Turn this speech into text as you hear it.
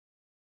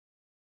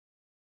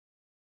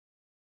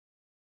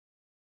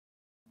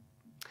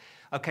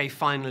Okay,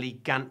 finally,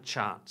 Gantt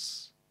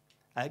charts.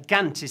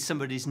 Gantt is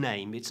somebody's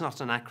name. It's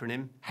not an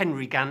acronym.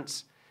 Henry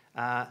Gantt.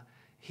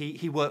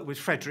 He worked with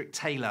Frederick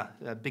Taylor,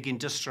 a big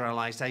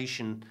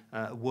industrialization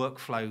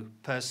workflow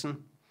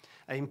person.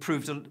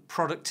 Improved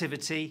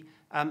productivity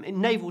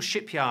in naval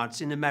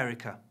shipyards in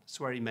America. That's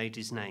where he made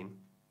his name.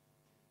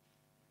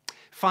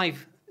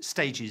 5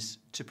 stages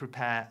to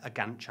prepare a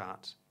Gantt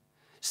chart.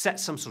 Set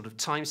some sort of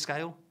time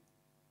scale.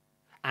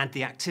 Add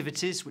the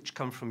activities which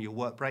come from your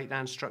work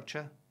breakdown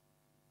structure.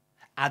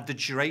 Add the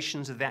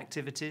durations of the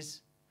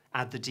activities.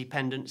 Add the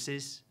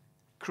dependencies.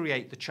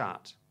 Create the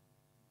chart.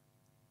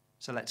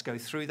 So let's go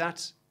through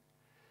that.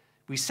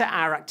 We set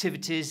our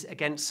activities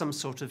against some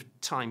sort of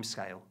time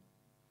scale.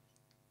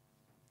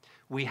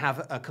 We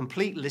have a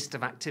complete list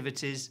of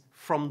activities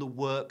from the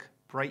work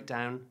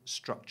breakdown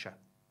structure.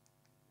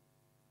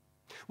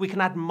 We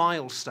can add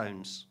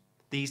milestones,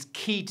 these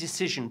key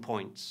decision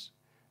points.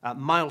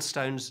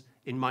 Milestones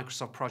in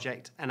Microsoft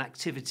Project, an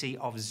activity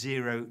of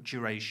 0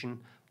 duration,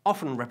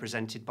 often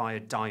represented by a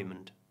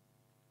diamond.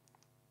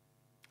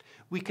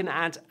 We can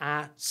add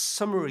our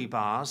summary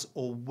bars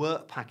or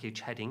work package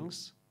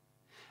headings,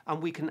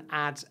 and we can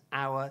add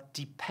our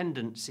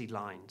dependency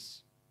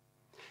lines.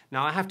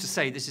 Now, I have to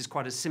say this is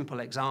quite a simple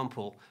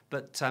example,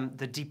 but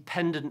the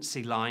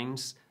dependency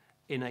lines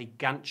in a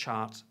Gantt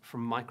chart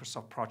from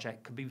Microsoft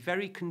Project can be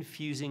very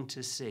confusing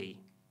to see.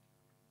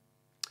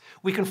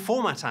 We can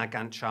format our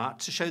Gantt chart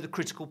to show the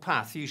critical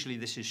path. Usually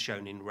this is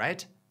shown in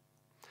red.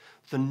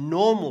 The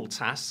normal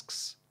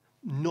tasks,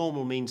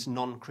 normal means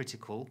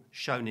non-critical,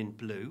 shown in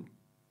blue.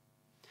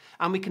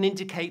 And we can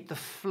indicate the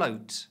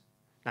float.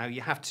 Now,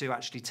 you have to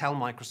actually tell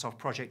Microsoft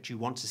Project you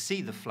want to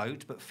see the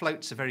float, but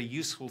float's a very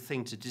useful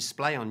thing to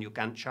display on your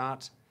Gantt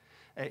chart.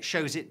 It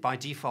shows it by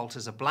default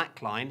as a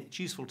black line. It's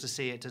useful to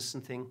see it as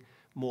something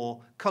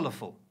more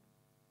colourful.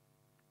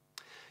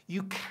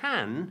 You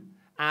can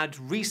add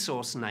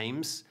resource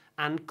names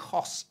and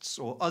costs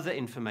or other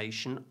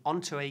information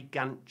onto a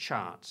Gantt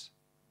chart.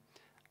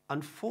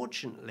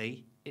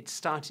 Unfortunately, it's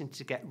starting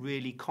to get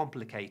really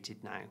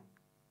complicated now.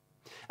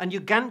 And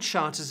your Gantt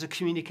chart as a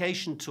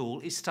communication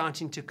tool is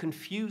starting to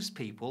confuse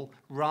people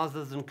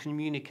rather than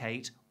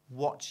communicate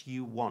what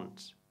you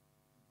want.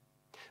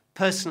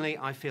 Personally,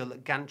 I feel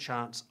that Gantt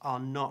charts are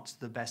not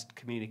the best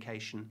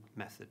communication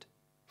method.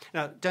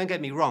 Now, don't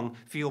get me wrong,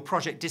 for your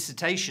project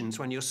dissertations,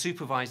 when your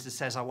supervisor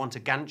says, I want a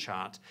Gantt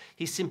chart,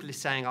 he's simply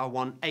saying, I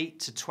want 8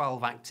 to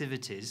 12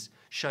 activities,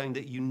 showing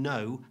that you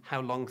know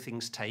how long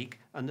things take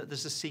and that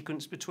there's a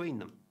sequence between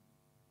them.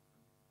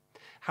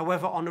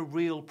 However, on a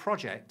real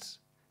project,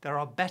 there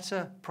are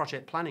better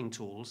project planning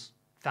tools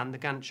than the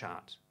Gantt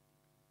chart.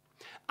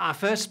 Our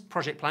first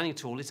project planning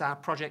tool is our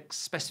project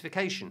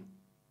specification,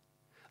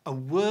 a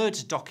Word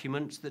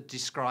document that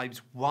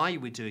describes why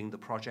we're doing the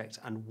project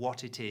and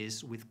what it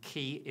is with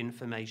key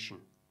information.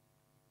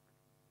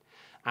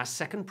 Our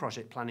second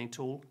project planning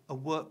tool, a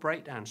work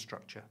breakdown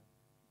structure.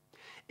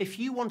 If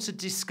you want to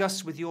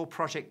discuss with your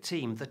project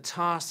team the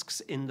tasks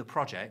in the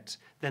project,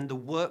 then the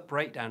work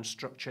breakdown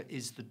structure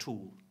is the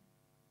tool.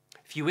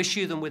 If you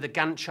issue them with a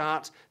Gantt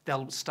chart,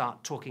 they'll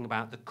start talking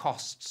about the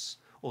costs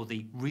or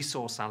the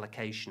resource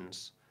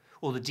allocations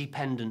or the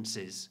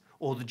dependencies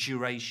or the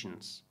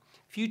durations.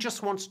 If you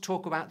just want to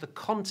talk about the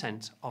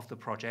content of the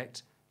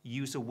project,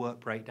 use a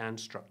work breakdown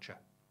structure.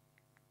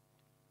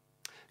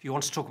 If you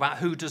want to talk about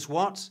who does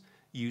what,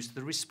 use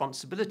the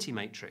responsibility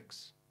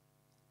matrix.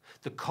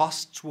 The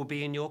costs will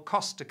be in your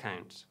cost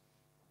account.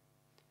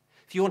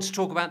 If you want to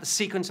talk about the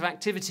sequence of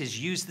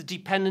activities, use the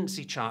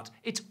dependency chart.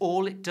 It's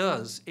all it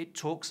does. It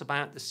talks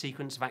about the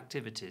sequence of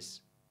activities.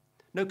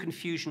 No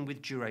confusion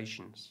with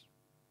durations.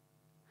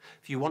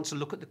 If you want to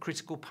look at the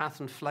critical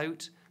path and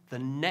float, the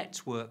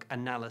network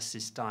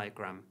analysis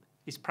diagram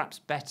is perhaps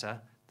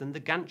better than the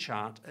Gantt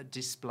chart at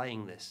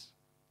displaying this.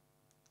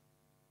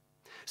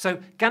 So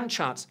Gantt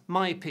charts,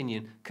 my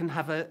opinion, can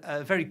have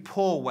a very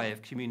poor way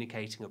of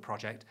communicating a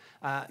project.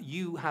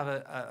 You have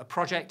a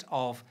project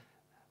of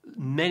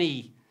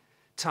many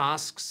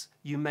tasks.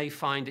 You may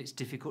find it's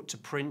difficult to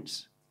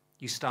print.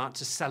 You start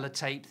to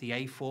sellotape the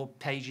A4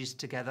 pages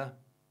together.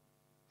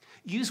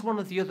 Use one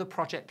of the other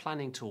project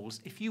planning tools.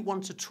 If you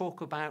want to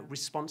talk about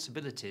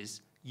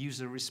responsibilities,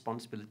 use a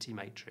responsibility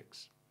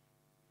matrix.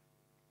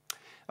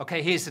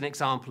 Okay, here's an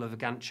example of a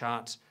Gantt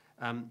chart.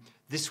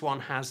 This one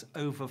has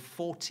over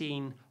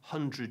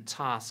 1,400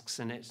 tasks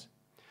in it.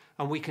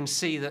 And we can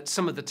see that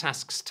some of the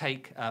tasks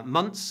take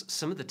months,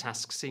 some of the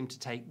tasks seem to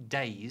take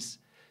days.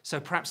 So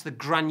perhaps the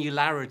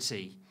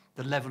granularity,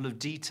 the level of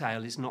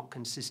detail is not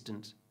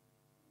consistent.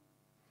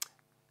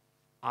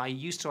 I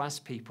used to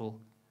ask people,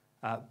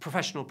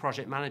 professional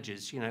project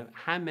managers,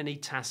 how many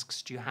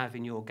tasks do you have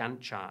in your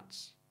Gantt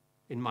charts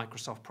in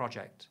Microsoft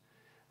Project?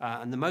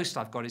 And the most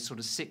I've got is sort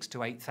of 6,000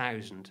 to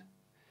 8,000.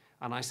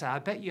 And I say, I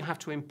bet you have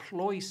to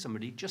employ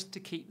somebody just to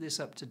keep this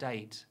up to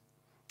date.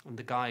 And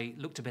the guy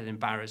looked a bit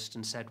embarrassed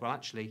and said, well,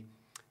 actually,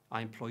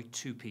 I employ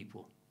 2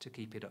 people to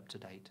keep it up to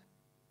date.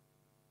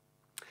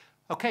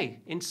 Okay,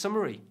 in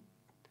summary,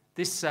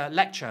 this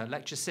lecture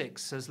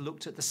 6, has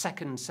looked at the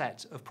second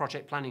set of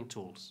project planning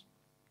tools.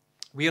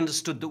 We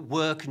understood that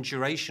work and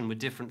duration were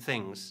different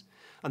things,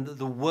 and that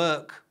the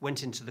work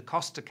went into the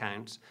cost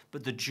account,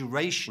 but the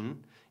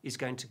duration is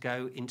going to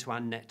go into our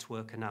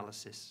network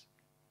analysis.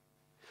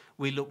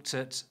 We looked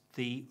at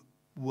the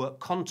work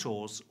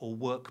contours or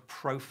work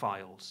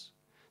profiles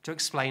to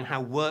explain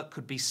how work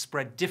could be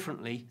spread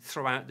differently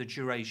throughout the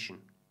duration.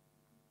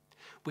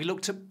 We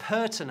looked at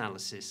PERT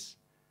analysis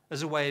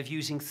as a way of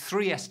using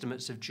 3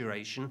 estimates of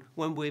duration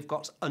when we've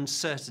got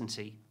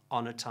uncertainty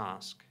on a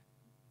task.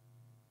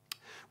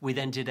 We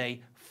then did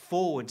a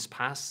forwards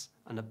pass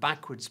and a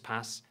backwards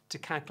pass to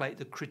calculate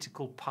the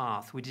critical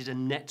path. We did a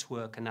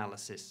network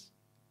analysis.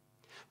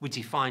 We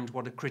defined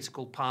what a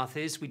critical path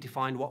is. We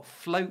defined what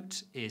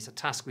float is. A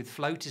task with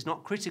float is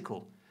not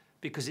critical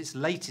because its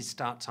latest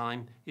start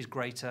time is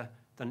greater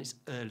than its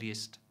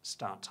earliest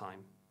start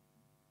time.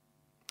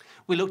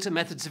 We looked at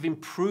methods of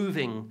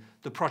improving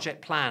the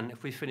project plan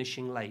if we're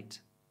finishing late.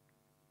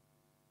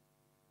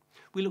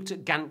 We looked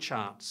at Gantt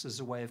charts as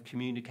a way of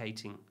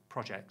communicating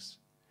projects.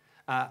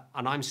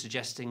 And I'm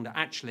suggesting that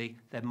actually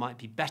there might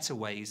be better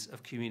ways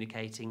of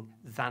communicating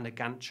than a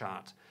Gantt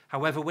chart.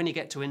 However, when you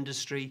get to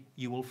industry,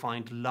 you will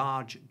find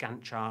large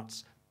Gantt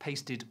charts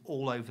pasted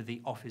all over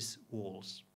the office walls.